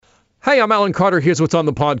Hey, I'm Alan Carter. Here's what's on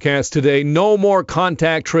the podcast today. No more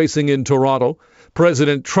contact tracing in Toronto.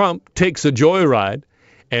 President Trump takes a joyride.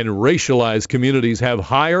 And racialized communities have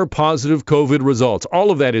higher positive COVID results. All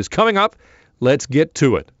of that is coming up. Let's get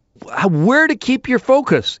to it. Where to keep your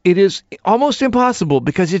focus? It is almost impossible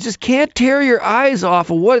because you just can't tear your eyes off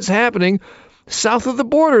of what's happening south of the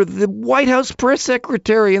border. The White House press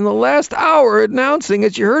secretary in the last hour announcing,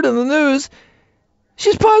 as you heard in the news,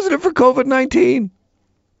 she's positive for COVID-19.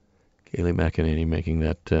 Kayleigh McEnany making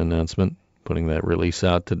that announcement, putting that release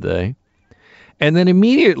out today. And then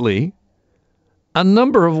immediately, a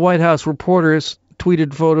number of White House reporters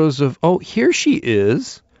tweeted photos of, here she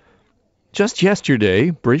is. Just yesterday,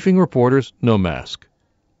 briefing reporters, no mask.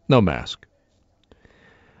 No mask.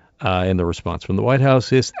 And the response from the White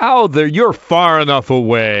House is, you're far enough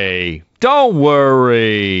away. Don't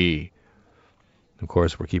worry. Of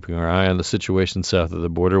course, we're keeping our eye on the situation south of the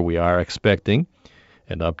border. We are expecting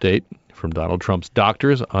an update from Donald Trump's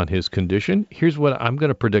doctors on his condition. Here's what I'm going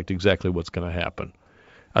to predict exactly what's going to happen.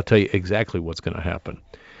 I'll tell you exactly what's going to happen.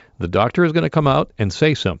 The doctor is going to come out and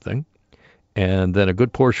say something, and then a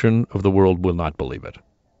good portion of the world will not believe it.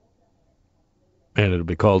 And it'll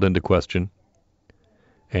be called into question,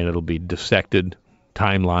 and it'll be dissected.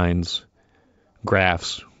 Timelines,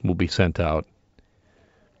 graphs will be sent out.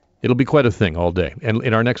 It'll be quite a thing all day. And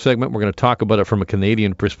in our next segment, we're going to talk about it from a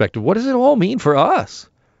Canadian perspective. What does it all mean for us?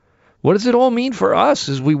 What does it all mean for us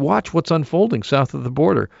as we watch what's unfolding south of the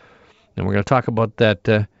border? And we're going to talk about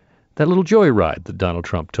that little joyride that Donald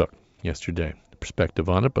Trump took yesterday, the perspective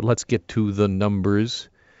on it. But let's get to the numbers,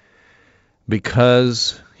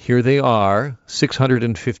 because here they are,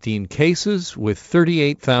 615 cases with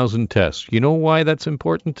 38,000 tests. You know why that's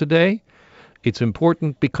important today? It's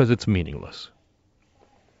important because it's meaningless.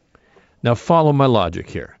 Now follow my logic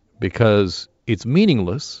here, because it's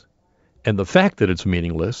meaningless, and the fact that it's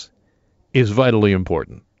meaningless is vitally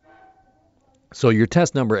important. So your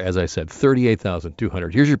test number, as I said,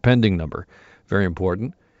 38,200. Here's your pending number, very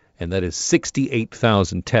important, and that is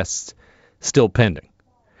 68,000 tests still pending.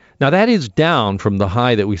 Now that is down from the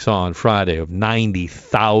high that we saw on Friday of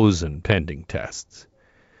 90,000 pending tests.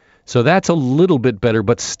 So that's a little bit better,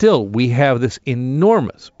 but still we have this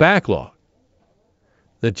enormous backlog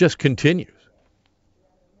that just continues.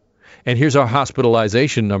 And here's our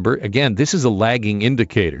hospitalization number. Again, this is a lagging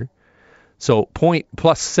indicator. So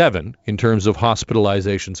 +7 in terms of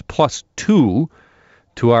hospitalizations, +2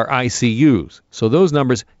 to our ICUs. So those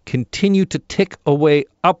numbers continue to tick away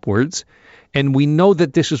upwards. And we know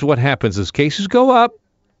that this is what happens as cases go up.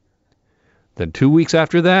 Then 2 weeks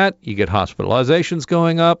after that, you get hospitalizations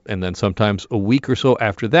going up. And then sometimes a week or so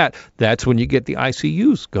after that, that's when you get the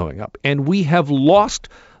ICUs going up. And we have lost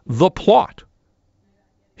the plot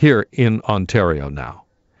here in Ontario now.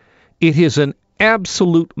 It is an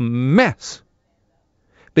absolute mess.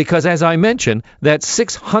 Because as I mentioned, that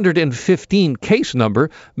 615 case number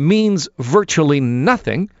means virtually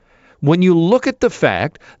nothing when you look at the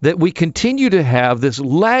fact that we continue to have this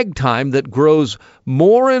lag time that grows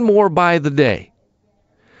more and more by the day.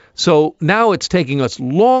 So now it's taking us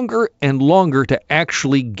longer and longer to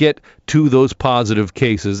actually get to those positive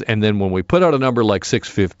cases. And then when we put out a number like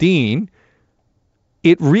 615,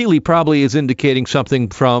 it really probably is indicating something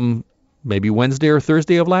from maybe Wednesday or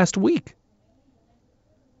Thursday of last week.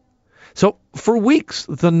 So for weeks,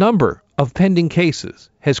 the number of pending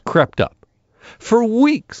cases has crept up. For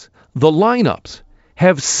weeks, the lineups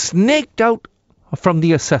have snaked out from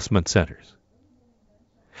the assessment centers.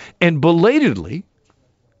 And belatedly,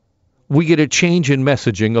 we get a change in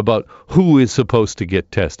messaging about who is supposed to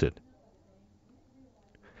get tested.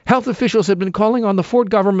 Health officials have been calling on the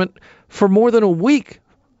Ford government for more than a week,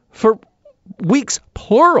 for weeks,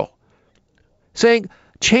 plural, saying,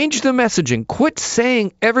 change the messaging. Quit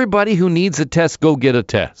saying everybody who needs a test, go get a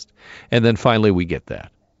test. And then finally we get that.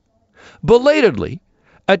 Belatedly,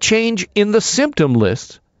 a change in the symptom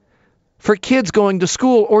list for kids going to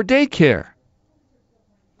school or daycare.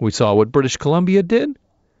 We saw what British Columbia did.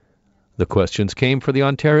 The questions came for the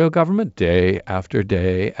Ontario government day after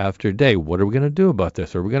day after day. What are we going to do about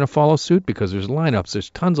this? Are we going to follow suit? Because there's lineups.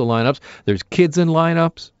 There's tons of lineups. There's kids in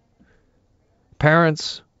lineups.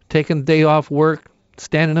 Parents taking the day off work,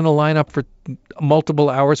 standing in a lineup for multiple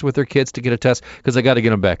hours with their kids to get a test because they got to get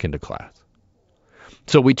them back into class.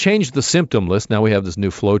 So we changed the symptom list. Now we have this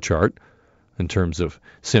new flow chart in terms of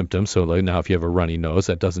symptoms. So now if you have a runny nose,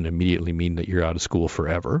 that doesn't immediately mean that you're out of school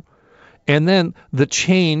forever. And then the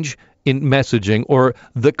change in messaging, or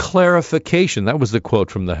the clarification. That was the quote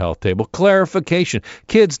from the health table. Clarification.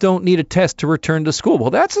 Kids don't need a test to return to school. Well,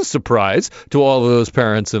 that's a surprise to all of those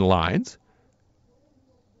parents in lines.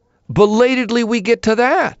 Belatedly, we get to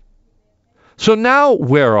that. So now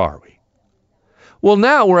where are we? Well,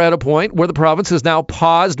 now we're at a point where the province has now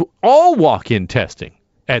paused all walk-in testing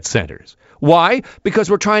at centers. Why? Because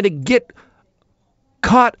we're trying to get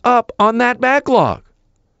caught up on that backlog.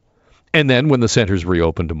 And then when the centers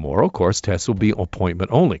reopen tomorrow, of course, tests will be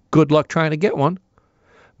appointment only. Good luck trying to get one,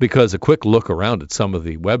 because a quick look around at some of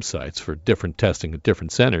the websites for different testing at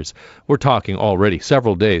different centers, we're talking already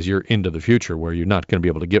several days you're into the future where you're not going to be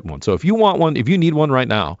able to get one. So if you want one, if you need one right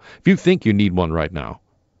now, if you think you need one right now,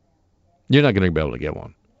 you're not going to be able to get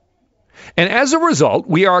one. And as a result,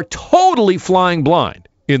 we are totally flying blind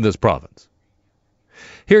in this province.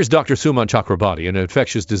 Here's Dr. Suman Chakrabarti, an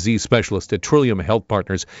infectious disease specialist at Trillium Health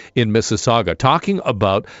Partners in Mississauga, talking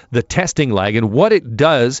about the testing lag and what it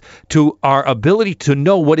does to our ability to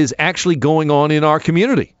know what is actually going on in our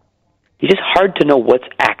community. It's just hard to know what's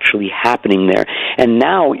actually happening there. And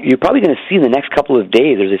now you're probably going to see in the next couple of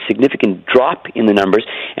days there's a significant drop in the numbers,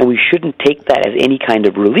 and we shouldn't take that as any kind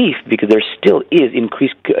of relief because there still is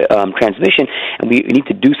increased transmission, and we need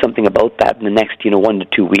to do something about that in the next 1 to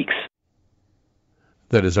 2 weeks.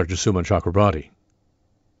 That is Dr. Suman Chakrabarti.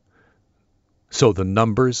 So the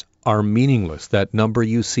numbers are meaningless. That number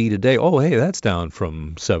you see today, oh, hey, that's down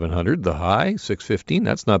from 700, the high, 615,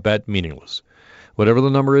 that's not bad, meaningless. Whatever the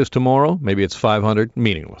number is tomorrow, maybe it's 500,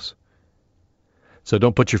 meaningless. So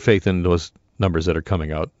don't put your faith in those numbers that are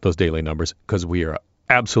coming out, those daily numbers, because we are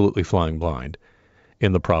absolutely flying blind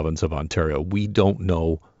in the province of Ontario. We don't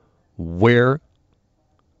know where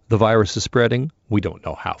the virus is spreading. We don't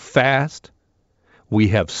know how fast. We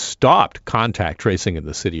have stopped contact tracing in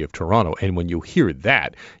the city of Toronto. And when you hear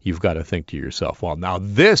that, you've got to think to yourself, well, now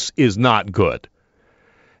this is not good.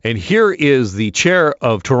 And here is the chair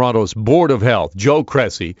of Toronto's Board of Health, Joe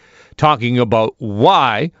Cressy, talking about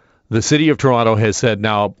why the city of Toronto has said,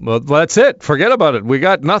 now, well, that's it. Forget about it. We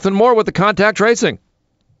got nothing more with the contact tracing.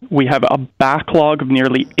 We have a backlog of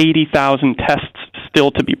nearly 80,000 tests still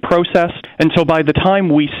to be processed. And so by the time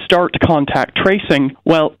we start contact tracing,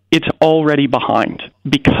 well, it's already behind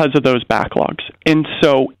because of those backlogs. And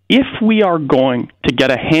so if we are going to get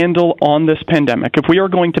a handle on this pandemic, if we are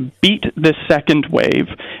going to beat this second wave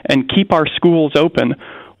and keep our schools open,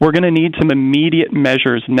 we're going to need some immediate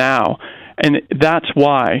measures now. And that's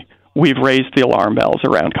why we've raised the alarm bells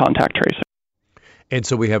around contact tracing. And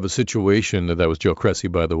so we have a situation, that was Joe Cressy,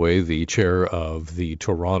 by the way, the chair of the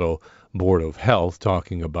Toronto Board of Health,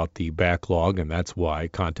 talking about the backlog, and that's why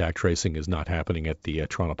contact tracing is not happening at the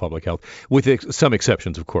Toronto Public Health, with some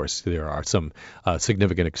exceptions, of course. There are some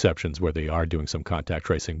significant exceptions where they are doing some contact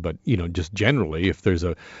tracing, but just generally, if there's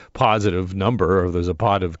a positive number or there's a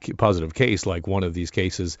positive case, like one of these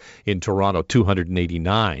cases in Toronto,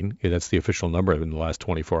 289, that's the official number in the last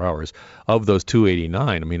 24 hours, of those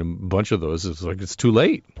 289, I mean, a bunch of those is like, it's too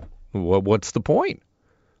late. What's the point?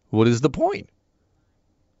 What is the point?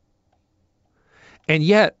 And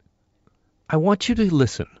yet, I want you to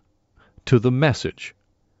listen to the message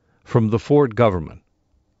from the Ford government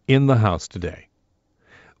in the House today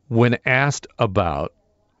when asked about,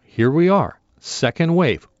 here we are, second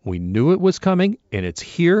wave. We knew it was coming, and it's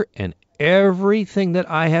here, and everything that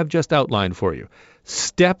I have just outlined for you.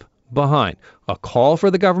 Step behind. A call for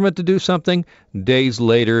the government to do something, days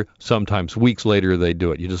later, sometimes weeks later, they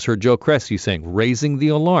do it. You just heard Joe Cressy saying, raising the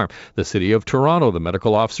alarm. The city of Toronto, the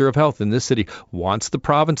medical officer of health in this city, wants the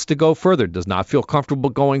province to go further, does not feel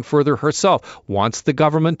comfortable going further herself, wants the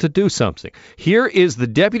government to do something. Here is the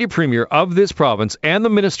deputy premier of this province and the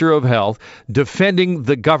minister of health defending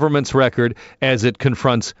the government's record as it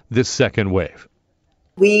confronts this second wave.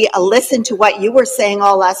 We listened to what you were saying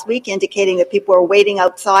all last week, indicating that people are waiting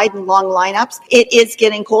outside in long lineups. It is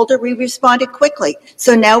getting colder. We responded quickly.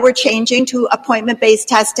 So now we're changing to appointment-based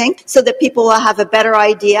testing so that people will have a better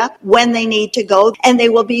idea when they need to go, and they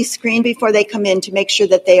will be screened before they come in to make sure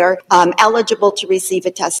that they are eligible to receive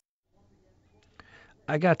a test.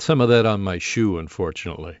 I got some of that on my shoe,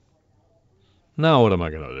 unfortunately. Now what am I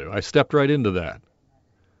going to do? I stepped right into that.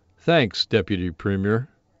 Thanks, Deputy Premier.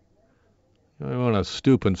 I want to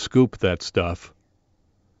stoop and scoop that stuff.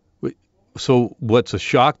 So what's a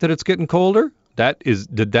shock that it's getting colder?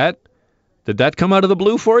 Did that come out of the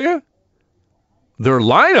blue for you? Their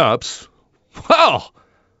lineups? Well,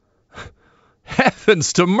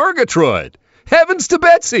 heavens to Murgatroyd. Heavens to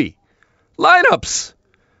Betsy. Lineups.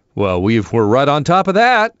 Well, we're right on top of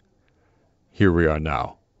that. Here we are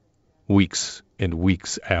now, weeks and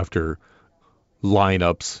weeks after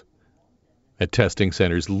lineups at testing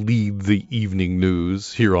centers lead the evening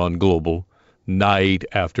news here on Global, night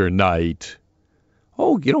after night.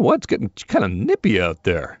 Oh, you know what? It's getting kind of nippy out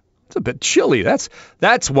there. It's a bit chilly.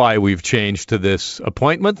 That's why we've changed to this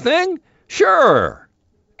appointment thing? Sure.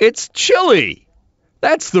 It's chilly.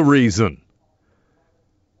 That's the reason.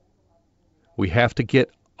 We have to get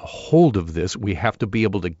a hold of this. We have to be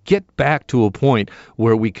able to get back to a point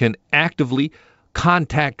where we can actively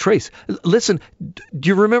contact trace. Listen, do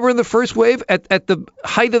you remember in the first wave, at the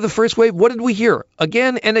height of the first wave, what did we hear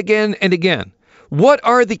again and again and again? What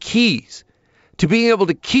are the keys to being able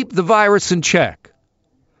to keep the virus in check?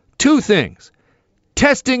 Two things: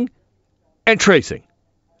 testing and tracing.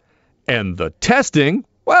 And the testing,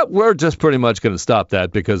 well, we're just pretty much going to stop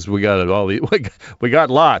that because we got we got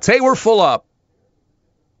lots. Hey, we're full up.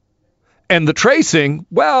 And the tracing,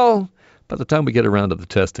 well, by the time we get around to the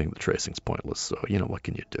testing, the tracing's pointless. So, what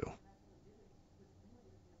can you do?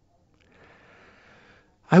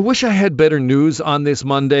 I wish I had better news on this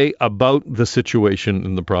Monday about the situation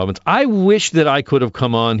in the province. I wish that I could have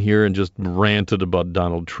come on here and just ranted about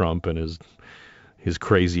Donald Trump and his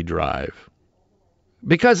crazy drive.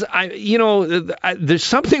 Because there's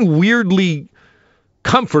something weirdly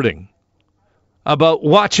comforting about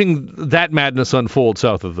watching that madness unfold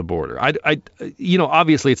south of the border.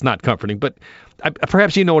 Obviously it's not comforting, but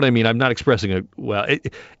perhaps you know what I mean. I'm not expressing it well.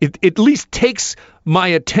 It at least takes my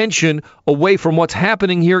attention away from what's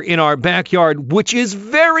happening here in our backyard, which is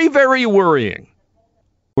very, very worrying.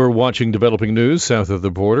 We're watching developing news south of the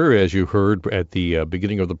border. As you heard at the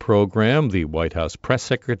beginning of the program, the White House press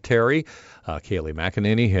secretary, Kayleigh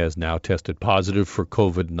McEnany, has now tested positive for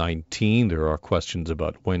COVID-19. There are questions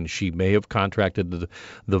about when she may have contracted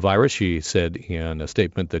the virus. She said in a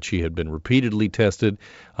statement that she had been repeatedly tested,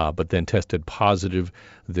 but then tested positive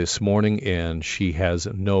this morning, and she has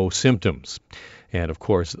no symptoms. And, of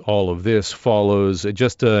course, all of this follows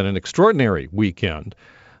just an extraordinary weekend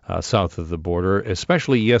south of the border,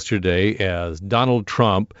 especially yesterday as Donald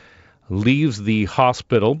Trump leaves the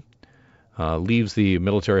hospital, leaves the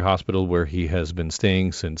military hospital where he has been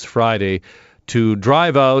staying since Friday, to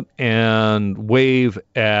drive out and wave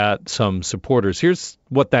at some supporters. Here's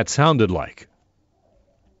what that sounded like.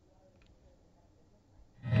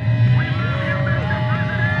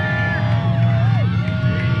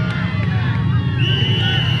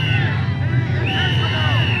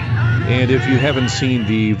 And if you haven't seen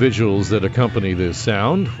the visuals that accompany this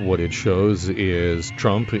sound, what it shows is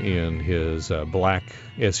Trump in his black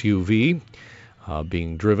SUV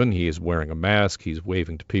being driven. He is wearing a mask. He's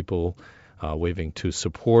waving to people, waving to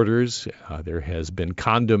supporters. There has been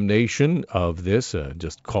condemnation of this,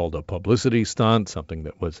 just called a publicity stunt, something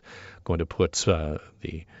that was going to put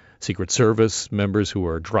the Secret Service members who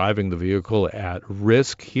are driving the vehicle at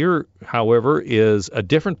risk. Here, however, is a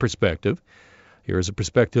different perspective. Here is a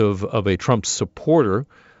perspective of a Trump supporter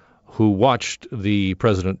who watched the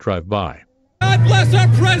president drive by. God bless our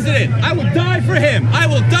president. I will die for him. I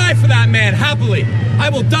will die for that man, happily. I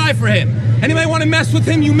will die for him. Anybody want to mess with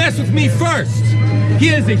him, you mess with me first. He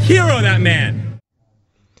is a hero, that man.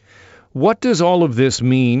 What does all of this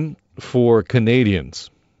mean for Canadians?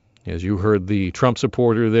 As you heard the Trump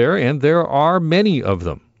supporter there, and there are many of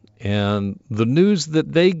them. And the news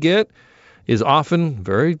that they get is often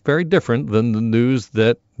very, very different than the news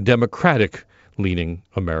that Democratic-leaning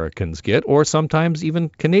Americans get, or sometimes even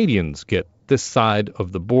Canadians get this side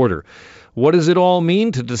of the border. What does it all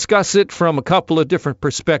mean? To discuss it from a couple of different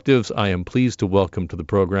perspectives, I am pleased to welcome to the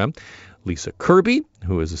program Lisa Kirby,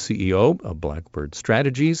 who is the CEO of Blackbird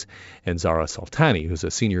Strategies, and Zara Saltani, who's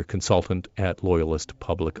a senior consultant at Loyalist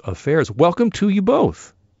Public Affairs. Welcome to you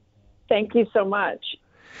both. Thank you so much.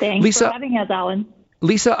 Thanks Lisa, for having us, Alan.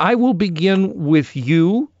 Lisa, I will begin with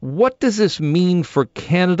you. What does this mean for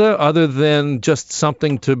Canada other than just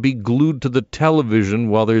something to be glued to the television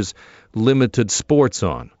while there's limited sports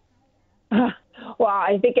on? Well,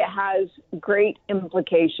 I think it has great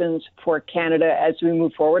implications for Canada as we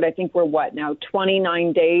move forward. I think we're, now,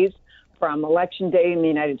 29 days from Election Day in the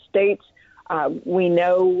United States. We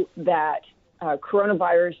know that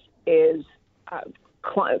coronavirus is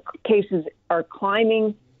cases are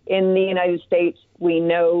climbing in the United States. We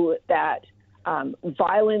know that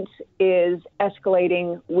violence is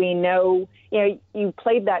escalating. We know, you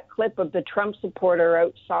played that clip of the Trump supporter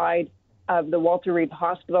outside of the Walter Reed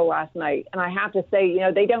Hospital last night. And I have to say,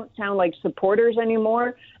 they don't sound like supporters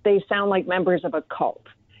anymore. They sound like members of a cult,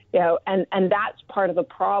 and that's part of the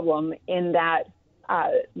problem in that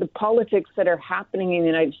the politics that are happening in the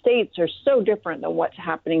United States are so different than what's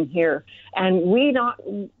happening here. And we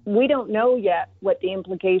don't know yet what the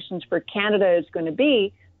implications for Canada is going to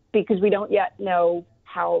be because we don't yet know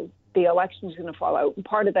how the election is going to fall out. And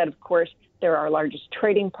part of that, of course, they're our largest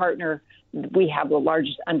trading partner. We have the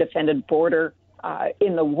largest undefended border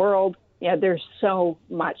in the world. There's so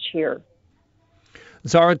much here.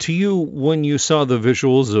 Zara, to you, when you saw the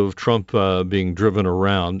visuals of Trump being driven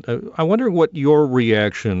around, I wonder what your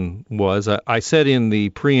reaction was. I said in the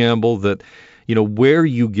preamble that, where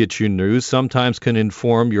you get your news sometimes can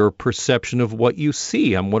inform your perception of what you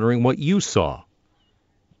see. I'm wondering what you saw.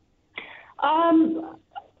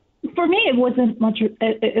 For me, it wasn't much.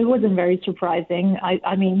 It wasn't very surprising.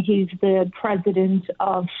 I mean, he's the president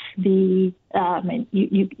of the.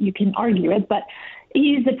 You can argue it, but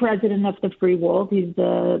he's the president of the free world. He's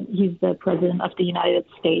the president of the United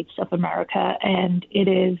States of America, and it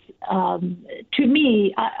is to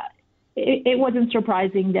me. It wasn't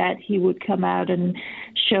surprising that he would come out and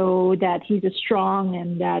show that he's strong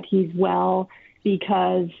and that he's well,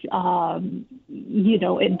 because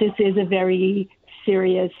this is a very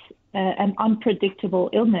serious and unpredictable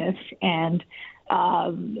illness, and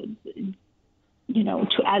as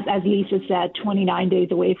Lisa said, 29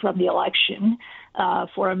 days away from the election,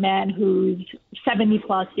 for a man who's 70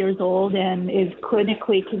 plus years old and is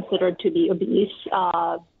clinically considered to be obese,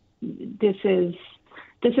 this is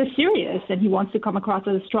serious, and he wants to come across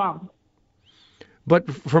as strong. But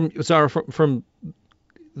from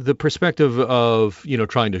the perspective of,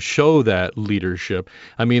 trying to show that leadership,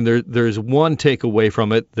 I mean, there's one takeaway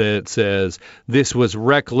from it that says this was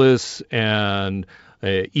reckless and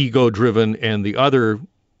ego-driven, and the other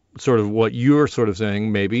sort of what you're sort of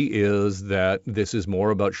saying maybe is that this is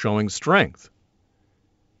more about showing strength.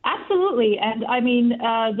 Absolutely. And I mean,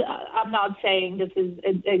 I'm not saying this is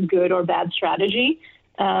a good or bad strategy.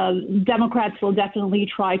 Democrats will definitely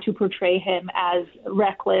try to portray him as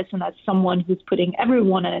reckless and as someone who's putting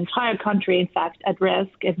everyone, an entire country, in fact, at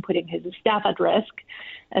risk, and putting his staff at risk,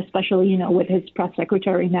 especially, with his press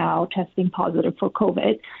secretary now testing positive for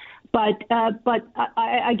COVID. But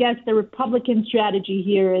I guess the Republican strategy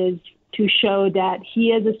here is to show that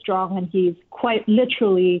he is strong and he's quite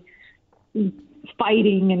literally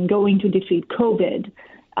fighting and going to defeat COVID.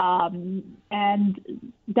 And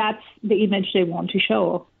that's the image they want to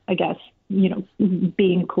show, I guess,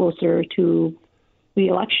 being closer to the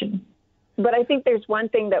election. But I think there's one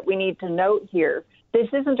thing that we need to note here. This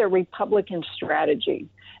isn't a Republican strategy.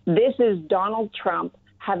 This is Donald Trump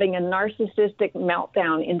having a narcissistic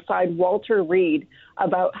meltdown inside Walter Reed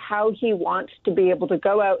about how he wants to be able to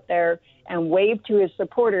go out there and wave to his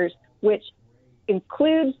supporters, which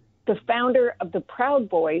includes the founder of the Proud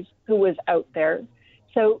Boys, who was out there.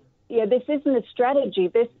 So, this isn't a strategy.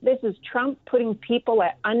 This is Trump putting people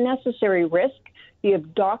at unnecessary risk. You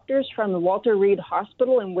have doctors from the Walter Reed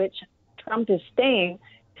Hospital, in which Trump is staying,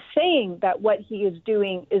 saying that what he is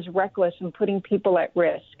doing is reckless and putting people at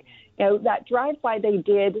risk. That drive-by they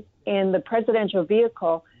did in the presidential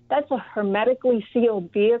vehicle, that's a hermetically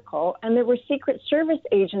sealed vehicle, and there were Secret Service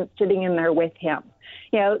agents sitting in there with him.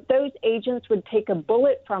 Those agents would take a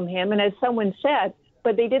bullet from him, and as someone said,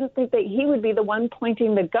 but they didn't think that he would be the one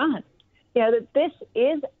pointing the gun. That this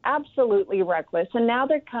is absolutely reckless. And now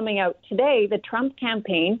they're coming out today, the Trump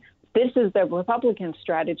campaign, this is the Republican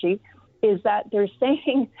strategy, is that they're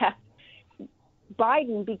saying that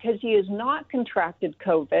Biden, because he has not contracted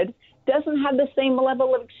COVID, doesn't have the same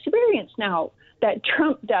level of experience now that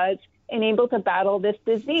Trump does and able to battle this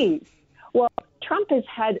disease. Well, Trump has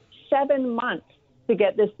had 7 months to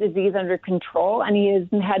get this disease under control, and he has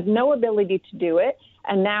had no ability to do it.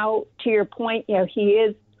 And now, to your point, he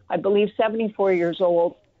is, I believe, 74 years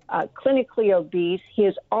old, clinically obese. He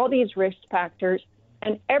has all these risk factors,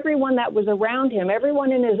 and everyone that was around him,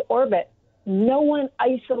 everyone in his orbit, no one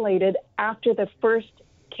isolated after the first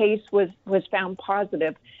case was found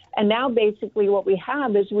positive. And now basically what we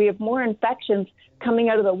have is we have more infections coming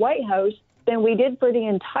out of the White House than we did for the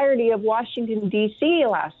entirety of Washington, D.C.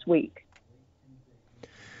 last week.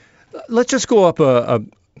 Let's just go up a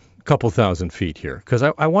couple thousand feet here, because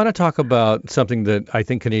I want to talk about something that I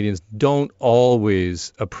think Canadians don't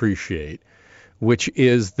always appreciate, which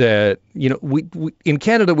is that, we in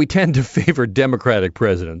Canada, we tend to favor Democratic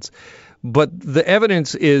presidents. But the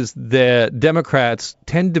evidence is that Democrats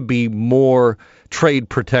tend to be more trade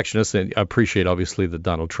protectionist, and I appreciate, obviously, that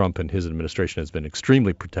Donald Trump and his administration has been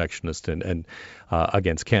extremely protectionist and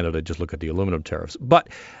against Canada. Just look at the aluminum tariffs. But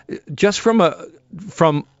just from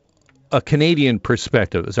a Canadian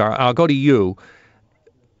perspective, Zara, I'll go to you.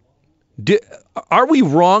 Are we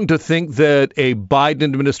wrong to think that a Biden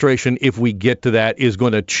administration, if we get to that, is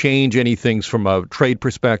going to change any things from a trade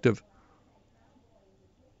perspective?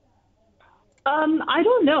 I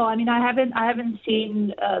don't know. I mean, I haven't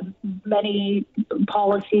seen many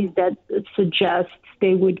policies that suggest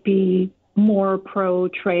they would be more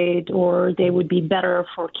pro-trade or they would be better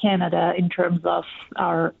for Canada in terms of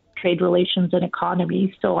our trade relations and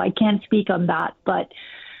economy. So I can't speak on that. But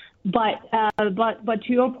But to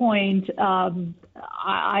your point,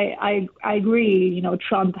 I agree. You know,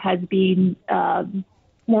 Trump has been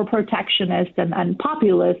more protectionist and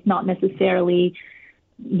populist, not necessarily,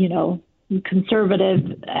 you know,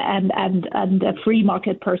 conservative and a free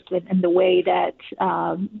market person in the way that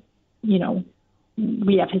you know,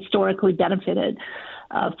 we have historically benefited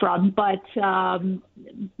from. But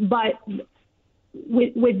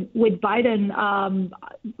with Biden,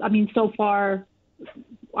 I mean, so far,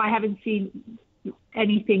 I haven't seen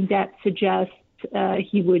anything that suggests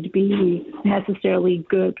he would be necessarily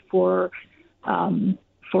good for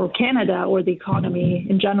Canada or the economy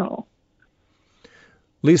in general.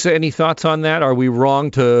 Lisa, any thoughts on that? Are we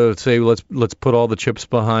wrong to say let's put all the chips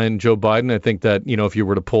behind Joe Biden? I think that, you know, if you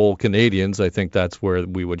were to poll Canadians, I think that's where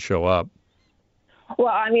we would show up.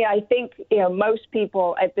 Well, I mean, I think, you know, most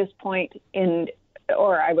people at this point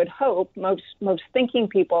or I would hope most thinking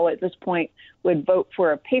people at this point would vote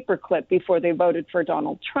for a paperclip before they voted for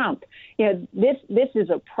Donald Trump. You know, this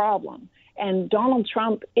is a problem. And Donald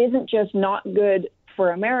Trump isn't just not good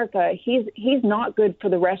for America, he's not good for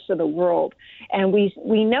the rest of the world. And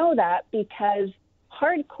we know that because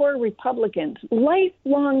hardcore Republicans,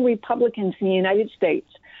 lifelong Republicans in the United States,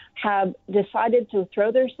 have decided to throw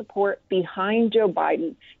their support behind Joe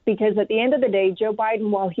Biden because at the end of the day, Joe Biden,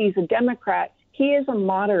 while he's a Democrat, he is a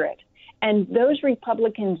moderate. And those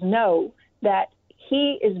Republicans know that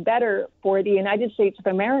he is better for the United States of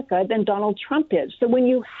America than Donald Trump is. So when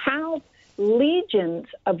you have legions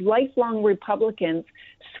of lifelong Republicans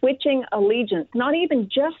switching allegiance, not even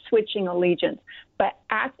just switching allegiance, but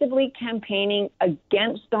actively campaigning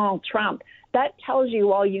against Donald Trump, that tells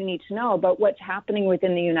you all you need to know about what's happening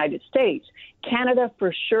within the United States. Canada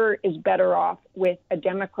for sure is better off with a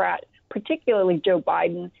Democrat, particularly Joe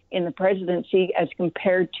Biden, in the presidency as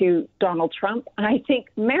compared to Donald Trump. And I think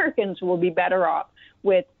Americans will be better off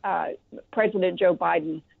with President Joe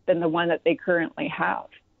Biden than the one that they currently have.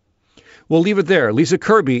 We'll leave it there. Lisa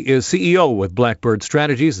Kirby is CEO with Blackbird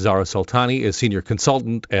Strategies. Zara Soltani is Senior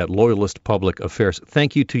Consultant at Loyalist Public Affairs.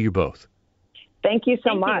 Thank you to you both. Thank you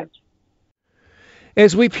so much.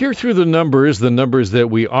 As we peer through the numbers that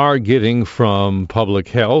we are getting from public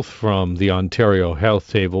health, from the Ontario Health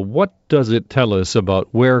Table, what does it tell us about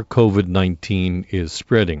where COVID-19 is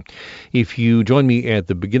spreading? If you joined me at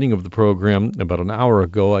the beginning of the program about an hour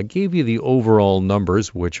ago, I gave you the overall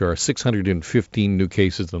numbers, which are 615 new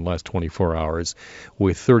cases in the last 24 hours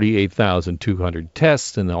with 38,200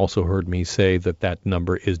 tests, and also heard me say that that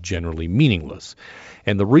number is generally meaningless.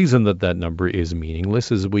 And the reason that that number is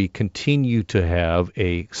meaningless is we continue to have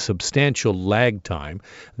a substantial lag time.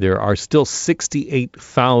 There are still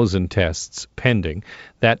 68,000 tests pending.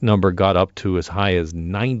 That number got up to as high as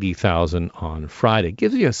 90,000 on Friday. It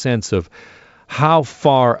gives you a sense of how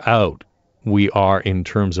far out we are in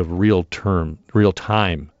terms of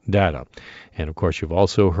real-time data. And, of course, you've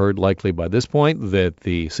also heard likely by this point that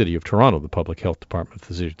the City of Toronto, the Public Health Department of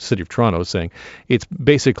the City of Toronto, is saying it's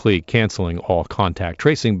basically canceling all contact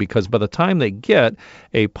tracing because by the time they get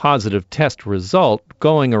a positive test result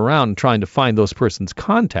going around and trying to find those person's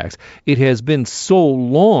contacts, it has been so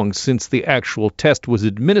long since the actual test was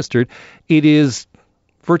administered, it is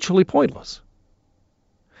virtually pointless.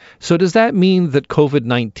 So does that mean that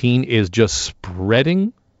COVID-19 is just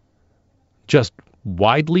spreading just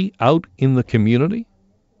widely out in the community?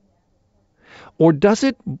 Or does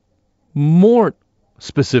it more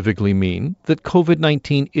specifically mean that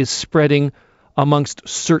COVID-19 is spreading amongst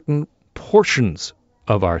certain portions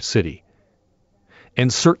of our city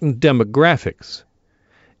and certain demographics?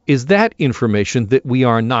 Is that information that we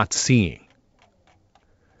are not seeing?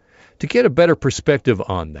 To get a better perspective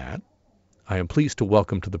on that, I am pleased to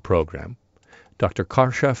welcome to the program Dr.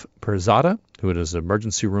 Kashif Pirzada, who is an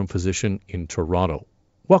emergency room physician in Toronto.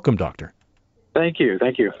 Welcome, doctor. Thank you.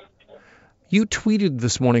 Thank you. You tweeted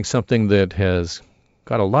this morning something that has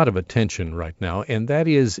got a lot of attention right now, and that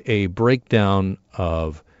is a breakdown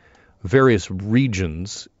of various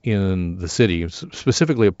regions in the city,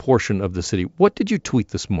 specifically a portion of the city. What did you tweet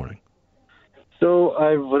this morning? So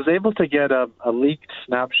I was able to get a leaked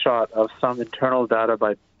snapshot of some internal data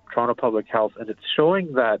by Toronto Public Health, and it's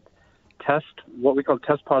showing that what we call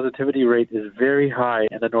test positivity rate is very high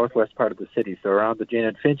in the northwest part of the city. So around the Jane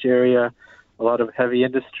and Finch area, a lot of heavy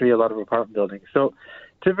industry, a lot of apartment buildings. So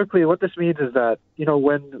typically what this means is that, you know,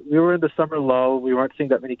 when we were in the summer lull, we weren't seeing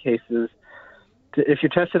that many cases. If you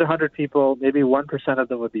tested 100 people, maybe 1% of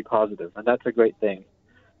them would be positive, and that's a great thing.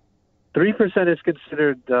 3% is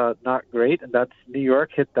considered not great, and that's New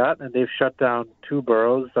York hit that, and they've shut down 2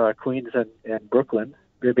 boroughs, Queens and Brooklyn,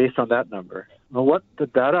 based on that number. Well, what the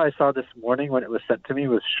data I saw this morning when it was sent to me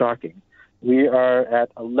was shocking. We are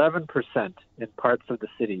at 11% in parts of the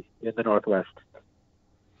city in the Northwest.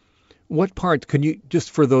 What part, can you,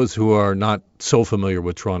 just for those who are not so familiar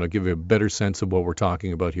with Toronto, give you a better sense of what we're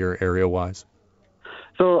talking about here area-wise?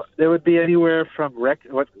 So there would be anywhere from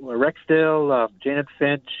Rexdale, Jane and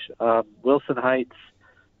Finch, Wilson Heights,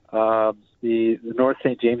 the North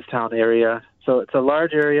St. Jamestown area. So it's a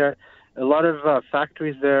large area, a lot of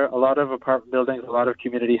factories there, a lot of apartment buildings, a lot of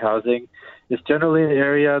community housing. It's generally an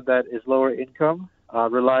area that is lower income,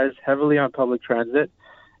 relies heavily on public transit,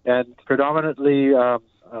 and predominantly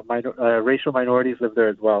racial minorities live there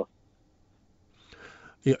as well.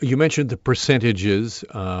 You mentioned the percentages,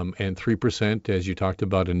 and 3%, as you talked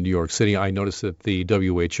about in New York City. I noticed that the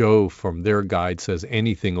WHO, from their guide, says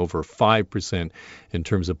anything over 5% in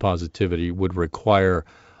terms of positivity would require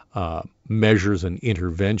measures and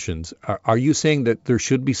interventions. Are you saying that there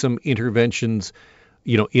should be some interventions,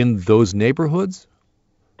 in those neighborhoods?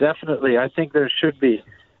 Definitely. I think there should be.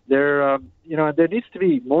 There needs to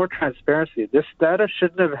be more transparency. This data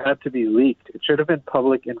shouldn't have had to be leaked. It should have been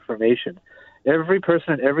public information. Every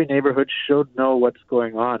person in every neighborhood should know what's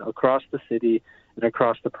going on across the city and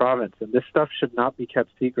across the province, and this stuff should not be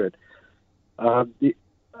kept secret.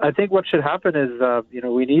 I think what should happen is,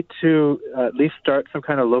 we need to at least start some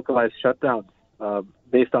kind of localized shutdowns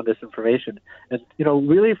based on this information, and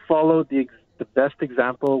really follow the best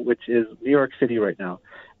example, which is New York City right now.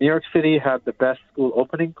 New York City had the best school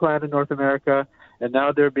opening plan in North America, and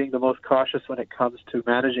now they're being the most cautious when it comes to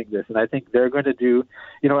managing this. And I think they're going to do,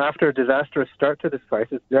 after a disastrous start to this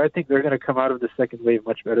crisis, I think they're going to come out of the second wave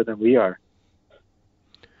much better than we are.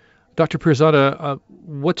 Dr. Pirzada,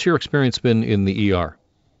 what's your experience been in the ER?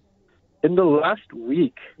 In the last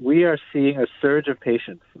week, we are seeing a surge of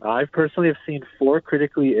patients. I personally have seen 4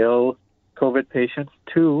 critically ill COVID patients.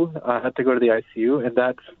 2 had to go to the ICU,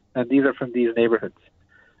 and these are from these neighborhoods.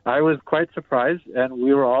 I was quite surprised, and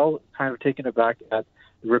we were all kind of taken aback at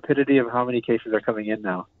the rapidity of how many cases are coming in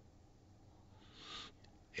now.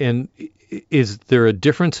 And is there a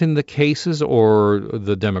difference in the cases or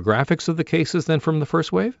the demographics of the cases than from the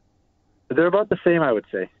first wave? They're about the same, I would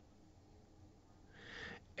say.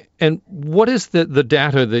 And what is the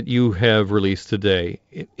data that you have released today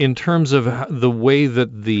in terms of the way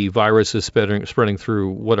that the virus is spreading through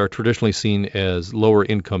what are traditionally seen as lower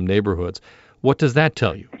income neighborhoods? What does that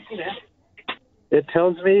tell you? It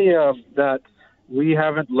tells me that we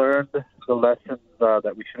haven't learned the lessons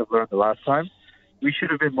that we should have learned the last time. We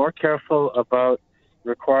should have been more careful about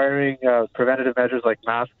requiring preventative measures like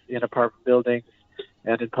masks in apartment buildings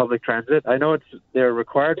and in public transit. I know they're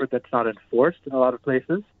required, but that's not enforced in a lot of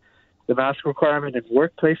places. The mask requirement in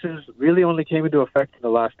workplaces really only came into effect in the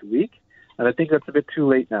last week, and I think that's a bit too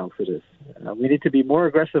late now for this. We need to be more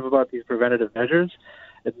aggressive about these preventative measures.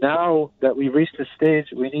 And now that we've reached this stage,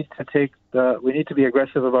 we need to be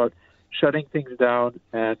aggressive about shutting things down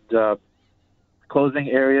and closing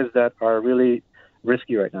areas that are really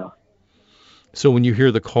risky right now. So when you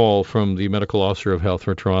hear the call from the medical officer of health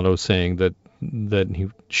for Toronto saying that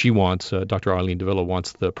she wants, Dr. Eileen de Villa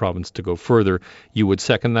wants the province to go further, you would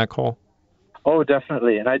second that call? Oh,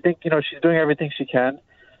 definitely. And I think, she's doing everything she can.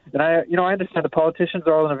 And I understand the politicians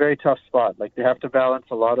are all in a very tough spot. Like, they have to balance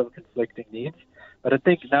a lot of conflicting needs. But I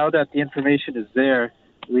think now that the information is there,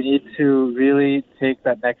 we need to really take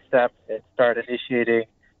that next step and start initiating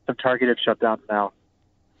some targeted shutdowns now.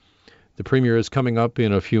 The Premier is coming up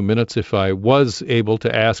in a few minutes. If I was able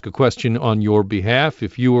to ask a question on your behalf,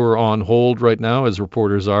 if you were on hold right now, as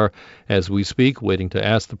reporters are as we speak, waiting to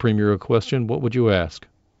ask the Premier a question, what would you ask?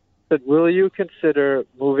 But will you consider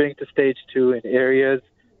moving to stage 2 in areas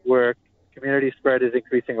where community spread is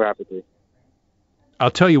increasing rapidly?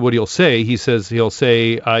 I'll tell you what he'll say. He'll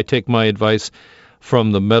say, I take my advice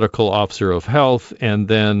from the medical officer of health, and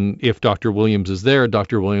then if Dr. Williams is there,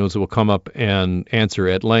 Dr. Williams will come up and answer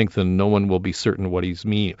at length, and no one will be certain what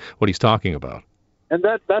he's talking about. And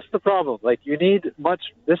that's the problem. Like,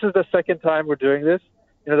 this is the second time we're doing this.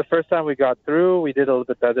 The first time we got through, we did a little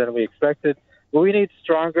bit better than we expected. But we need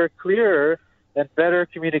stronger, clearer, and better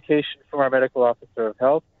communication from our medical officer of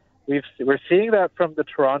health. We're seeing that from the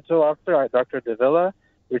Toronto officer, Dr. de Villa.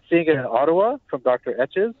 We're seeing it in Ottawa from Dr.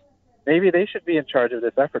 Etches. Maybe they should be in charge of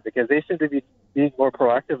this effort because they seem to be being more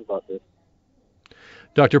proactive about this.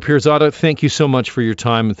 Dr. Pirzada, thank you so much for your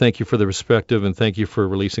time, and thank you for the perspective, and thank you for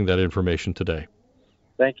releasing that information today.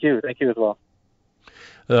 Thank you. Thank you as well.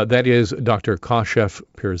 That is Dr. Kashef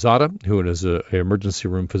Pirzada, who is an emergency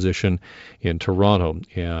room physician in Toronto.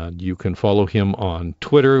 And you can follow him on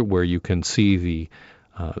Twitter, where you can see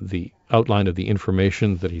the outline of the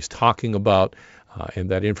information that he's talking about.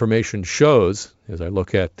 And that information shows, as I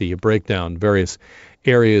look at the breakdown, various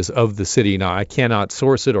areas of the city. Now, I cannot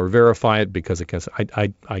source it or verify it because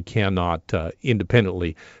I cannot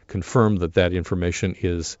independently confirm that information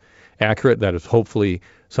is accurate. That is hopefully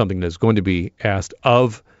something that's going to be asked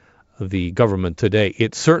of the government today.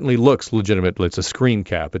 It certainly looks legitimate. It's a screen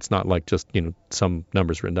cap. It's not like just some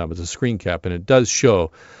numbers written down. It's a screen cap, and it does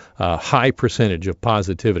show a high percentage of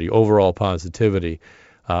positivity, overall positivity,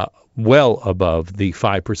 well above the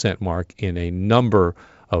 5% mark in a number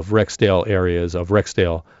of Rexdale areas of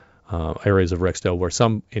Rexdale,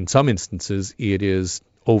 where in some instances it is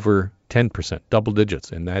over 10%, double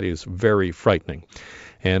digits, and that is very frightening.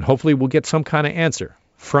 And hopefully we'll get some kind of answer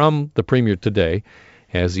from the Premier today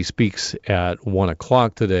as he speaks at 1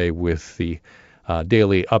 o'clock today with the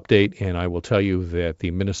daily update. And I will tell you that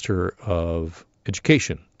the Minister of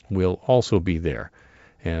Education will also be there.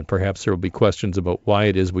 And perhaps there will be questions about why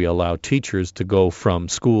it is we allow teachers to go from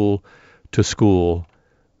school to school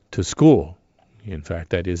to school. In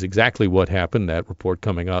fact, that is exactly what happened. That report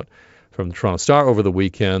coming out from the Toronto Star over the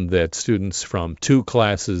weekend, that students from 2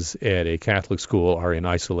 classes at a Catholic school are in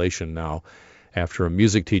isolation now after a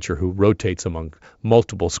music teacher who rotates among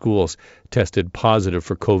multiple schools tested positive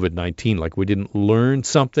for COVID-19. Like we didn't learn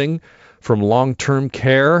something from long-term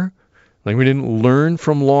care? Like we didn't learn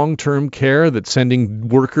from long-term care that sending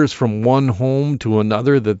workers from one home to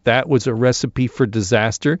another, that was a recipe for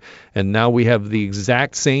disaster. And now we have the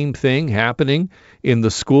exact same thing happening in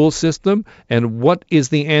the school system. And what is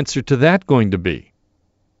the answer to that going to be?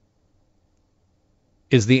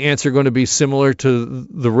 Is the answer going to be similar to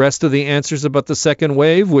the rest of the answers about the second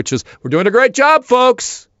wave, which is, we're doing a great job,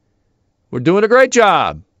 folks. We're doing a great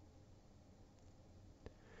job.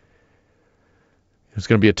 It's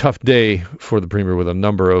going to be a tough day for the Premier with a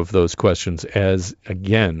number of those questions, as,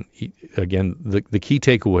 again, the key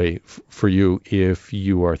takeaway for you if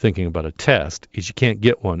you are thinking about a test is you can't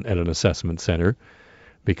get one at an assessment center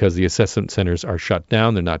because the assessment centers are shut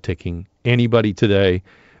down. They're not taking anybody today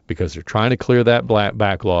because they're trying to clear that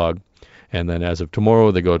backlog. And then as of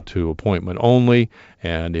tomorrow, they go to appointment only.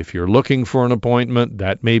 And if you're looking for an appointment,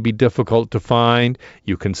 that may be difficult to find.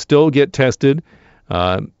 You can still get tested.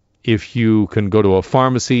 If you can go to a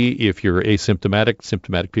pharmacy, if you're asymptomatic,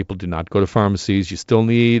 symptomatic people do not go to pharmacies. You still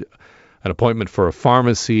need an appointment for a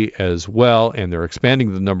pharmacy as well, and they're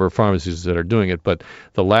expanding the number of pharmacies that are doing it. But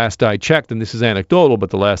the last I checked, and this is anecdotal,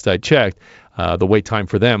 but the last I checked, the wait time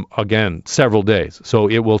for them, again, several days. So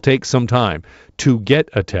it will take some time to get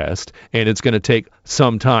a test, and it's going to take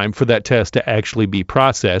some time for that test to actually be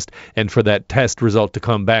processed and for that test result to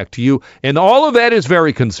come back to you. And all of that is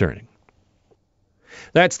very concerning.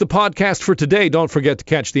 That's the podcast for today. Don't forget to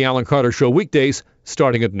catch the Alan Carter Show weekdays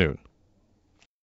starting at noon.